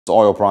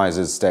Oil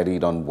prices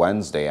steadied on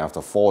Wednesday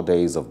after 4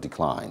 days of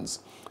declines.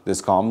 This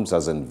comes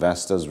as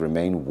investors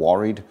remain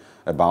worried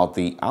about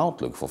the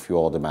outlook for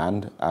fuel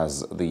demand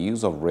as the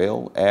use of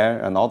rail,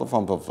 air and other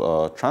forms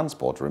of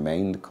transport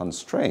remained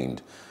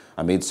constrained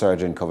amid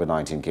surging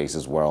COVID-19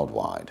 cases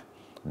worldwide.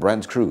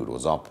 Brent crude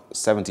was up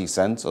 70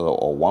 cents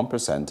or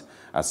 1%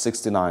 at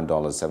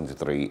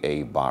 $69.73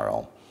 a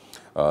barrel.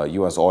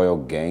 U.S. oil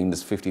gained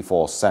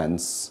 54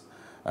 cents.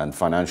 And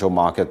financial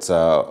markets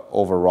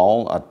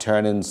overall are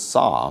turning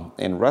sour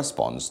in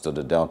response to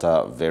the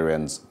Delta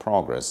variant's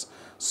progress,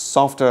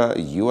 softer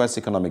U.S.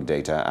 economic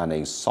data, and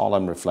a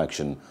solemn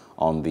reflection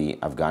on the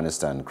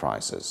Afghanistan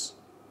crisis.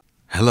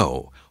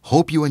 Hello,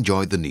 hope you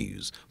enjoyed the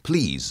news.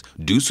 Please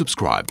do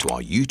subscribe to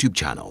our YouTube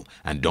channel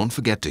and don't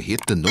forget to hit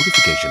the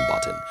notification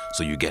button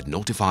so you get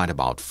notified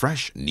about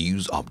fresh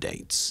news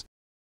updates.